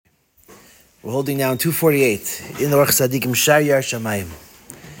We're holding now in 248 in the Orch Tzadikim Shar Yar Shamayim.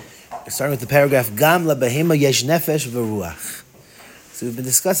 Starting with the paragraph Gam la behema yesh nefesh v'ruach. So we've been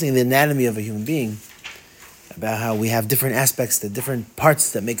discussing the anatomy of a human being, about how we have different aspects, the different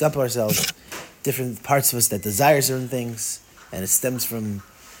parts that make up ourselves, different parts of us that desire certain things, and it stems from,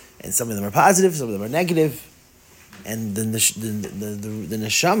 and some of them are positive, some of them are negative, and the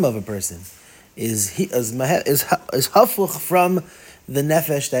neshama of a person is hafuch from the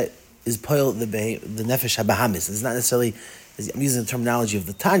nefesh that is poil the nefesh habahamis. It's not necessarily, I'm using the terminology of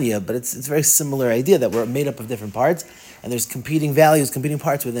the Tanya, but it's a very similar idea that we're made up of different parts, and there's competing values, competing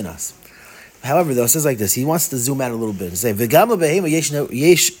parts within us. However, though, it says like this. He wants to zoom out a little bit and say, "V'gam behema yesh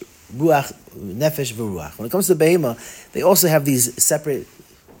ruach nefesh v'ruach." When it comes to behema, they also have these separate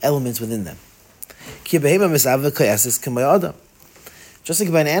elements within them. Ki behema misaveh kayasis k'mayada. Just like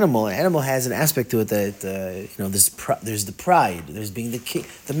about an animal has an aspect to it that there's the pride, there's being the king,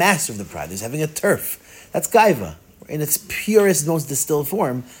 the master of the pride. There's having a turf. That's gaiva in its purest, most distilled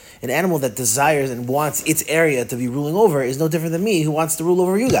form. An animal that desires and wants its area to be ruling over is no different than me, who wants to rule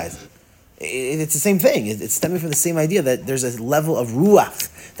over you guys. It's the same thing. It's stemming from the same idea that there's a level of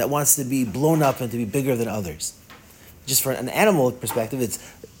ruach that wants to be blown up and to be bigger than others. Just for an animal perspective, it's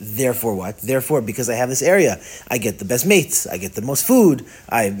therefore what? Therefore, because I have this area, I get the best mates, I get the most food,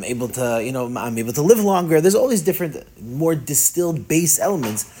 I'm able to live longer. There's all these different, more distilled base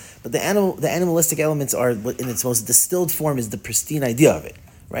elements, but the animalistic elements are, in its most distilled form, is the pristine idea of it,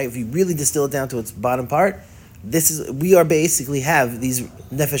 right? If you really distill it down to its bottom part, we are basically have these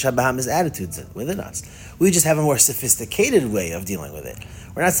nefesh habahamis attitudes within us. We just have a more sophisticated way of dealing with it.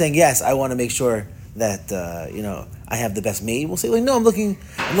 We're not saying, yes, I want to make sure that I have the best maid. We'll say, no, I'm looking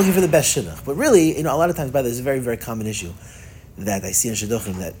for the best shidduch. But really, a lot of times, by the way, there's a very, very common issue that I see in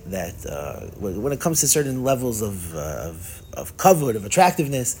Shidduchim that when it comes to certain levels of kavod, of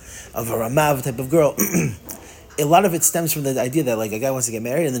attractiveness, of a ramav type of girl, a lot of it stems from the idea that like a guy wants to get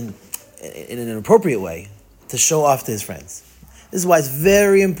married and then in an appropriate way to show off to his friends. This is why it's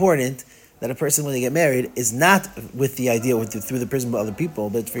very important that a person, when they get married, is not with the idea through the prism of other people,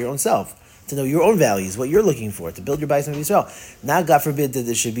 but for your own self. To know your own values, what you're looking for, to build your bayis of Yisrael. Not, God forbid, that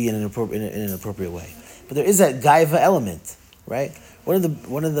this should be in an appropriate way. But there is that gaiva element, right? One of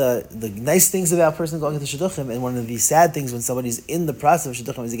the nice things about a person going into Shidduchim, and one of the sad things when somebody's in the process of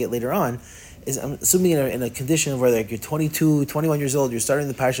Shidduchim as they get later on, is I'm assuming in a condition where like you're 22, 21 years old, you're starting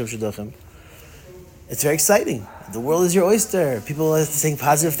the parsha of Shidduchim. It's very exciting. The world is your oyster. People are saying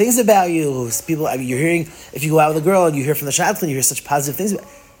positive things about you. You're hearing, if you go out with a girl and you hear from the shadchan, you hear such positive things about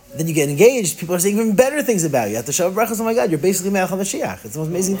you. Then you get engaged, people are saying even better things about you. At the Shabbat Brachos, oh my God, you're basically Melech HaMashiach. It's the most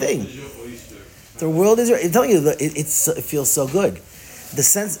amazing thing. The world is, I'm telling you, it feels so good.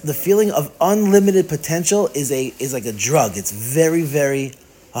 The feeling of unlimited potential is like a drug. It's very, very,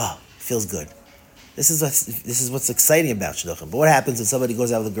 feels good. This is what's exciting about Shidduchim. But what happens when somebody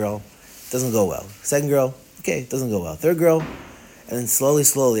goes out with a girl? It doesn't go well. Second girl, okay, it doesn't go well. Third girl, and then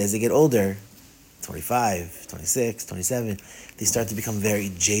slowly, as they get older, 25, 26, 27, they start to become very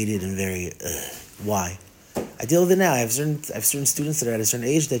jaded and very, why? I deal with it now. I have certain students that are at a certain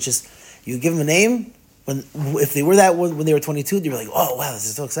age that just, you give them a name, if they were that one when they were 22, they were like, oh wow, this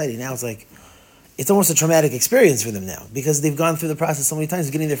is so exciting. Now it's like, it's almost a traumatic experience for them now, because they've gone through the process so many times,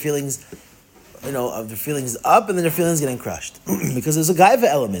 getting their feelings, of their feelings up and then their feelings getting crushed. Because there's a gaiva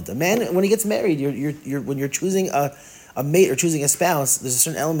element. A man, when he gets married, when you're choosing a mate or choosing a spouse, there's a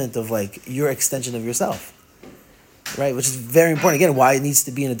certain element of like your extension of yourself, right? Which is very important. Again, why it needs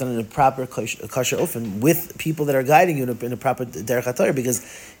to be done in a proper kosher ofen with people that are guiding you in a proper derech haTorah, because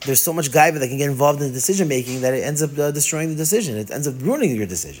there's so much gaiva that can get involved in the decision making that it ends up destroying the decision. It ends up ruining your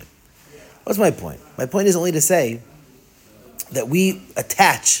decision. What's my point? My point is only to say that we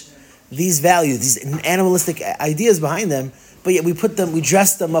attach these values, these animalistic ideas behind them, but yet we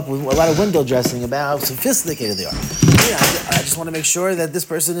dress them up with a lot of window dressing about how sophisticated they are. I just want to make sure that this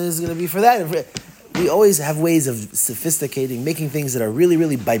person is going to be for that. We always have ways of sophisticating, making things that are really,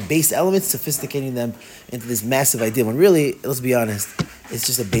 really by base elements, sophisticating them into this massive idea, when really, let's be honest, it's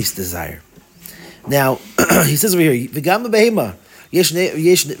just a base desire. Now, he says over here, V'gam behema yesh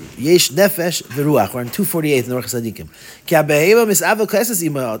nefesh v'ruach. We're on 248 in the Orch Tzadikim. Ki ha-behema mis'ava k'eses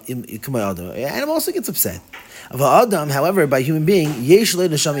k'mayada. Animal also gets upset. Adam, however, by human being, yesh lo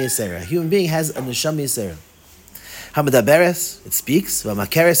neshama yisera. Human being has a neshama yisera. Hamadaberes, it speaks.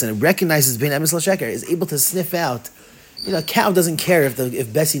 V'makeres, and it recognizes bein emes l'sheker, is able to sniff out. A cow doesn't care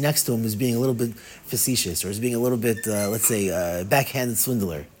if Bessie next to him is being a little bit facetious or is being a little bit, backhanded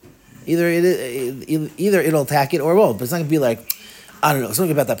swindler. Either it'll attack it or it won't. But it's not gonna be like, I don't know,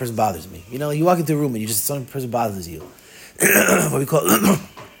 something about that person bothers me. You walk into a room and some person bothers you. What we call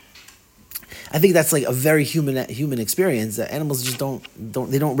I think that's like a very human experience that animals just don't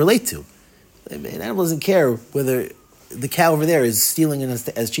relate to. An animal doesn't care whether the cow over there is stealing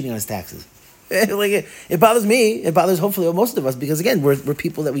as cheating on his taxes. Like it bothers me. It bothers hopefully most of us because again we're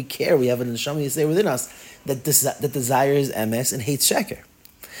people that we care. We have an neshama yisrael within us that desires emes and hates sheker.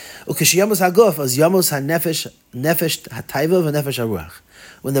 Ukeshiyamos haguf as yamos hanefesh hatayva v'nefesh haruach.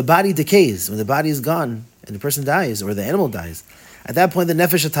 When the body decays, when the body is gone and the person dies or the animal dies, at that point the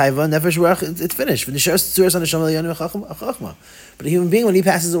nefesh hatayva, nefesh haruach, it's finished. But a human being, when he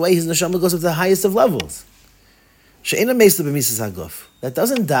passes away, his neshama goes up to the highest of levels. That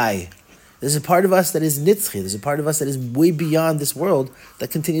doesn't die. There's a part of us that is nitzchi. There's a part of us that is way beyond this world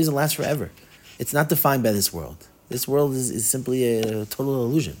that continues and lasts forever. It's not defined by this world. This world is simply a total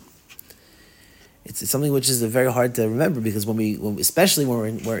illusion. It's something which is very hard to remember because especially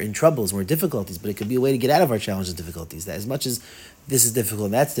when we're in troubles, we're in difficulties, but it could be a way to get out of our challenges and difficulties. That as much as this is difficult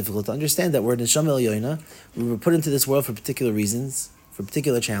and that's difficult, to understand that we're neshama elyoina, we were put into this world for particular reasons, for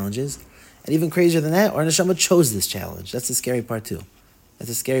particular challenges, and even crazier than that, our neshama chose this challenge. That's the scary part too.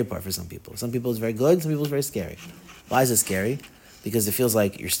 That's a scary part for some people. Some people it's very good, some people it's very scary. Why is it scary? Because it feels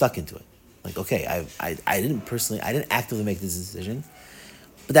like you're stuck into it. Like, okay, I didn't actively make this decision,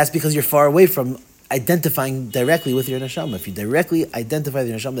 but that's because you're far away from identifying directly with your neshama. If you directly identify with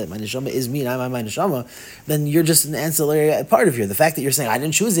your neshama, that my neshama is me and I'm my neshama, then you're just an ancillary part of you. The fact that you're saying I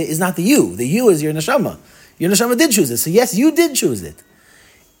didn't choose it is not the you. The you is your neshama. Your neshama did choose it. So yes, you did choose it.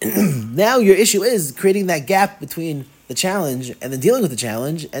 Now your issue is creating that gap between the challenge and then dealing with the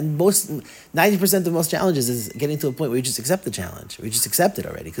challenge, and 90% of most challenges is getting to a point where you just accept the challenge, or you just accept it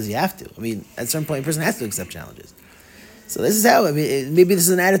already because you have to. I mean, at a certain point, a person has to accept challenges. So this is how, maybe this is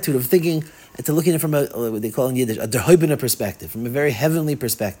an attitude of thinking, and to looking at it from what they call in Yiddish, a derhoibina perspective, from a very heavenly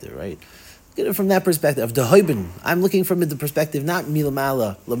perspective, right? Look at it from that perspective of derhoibin. I'm looking from the perspective not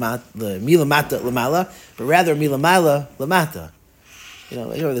milamala milamata lamala, but rather milamala lamata.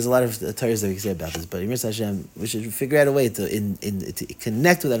 There's a lot of Torahs that we can say about this, but in Yirtzeh Hashem, we should figure out a way to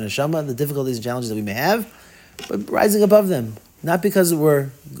connect with our neshama, the difficulties and challenges that we may have, but rising above them. Not because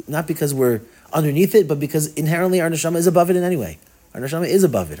we're underneath it, but because inherently our neshama is above it in any way. Our neshama is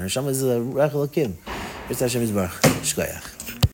above it. Our neshama is a Ruach Elokim. Yirtzeh Hashem Yisbarach. Shkoyach.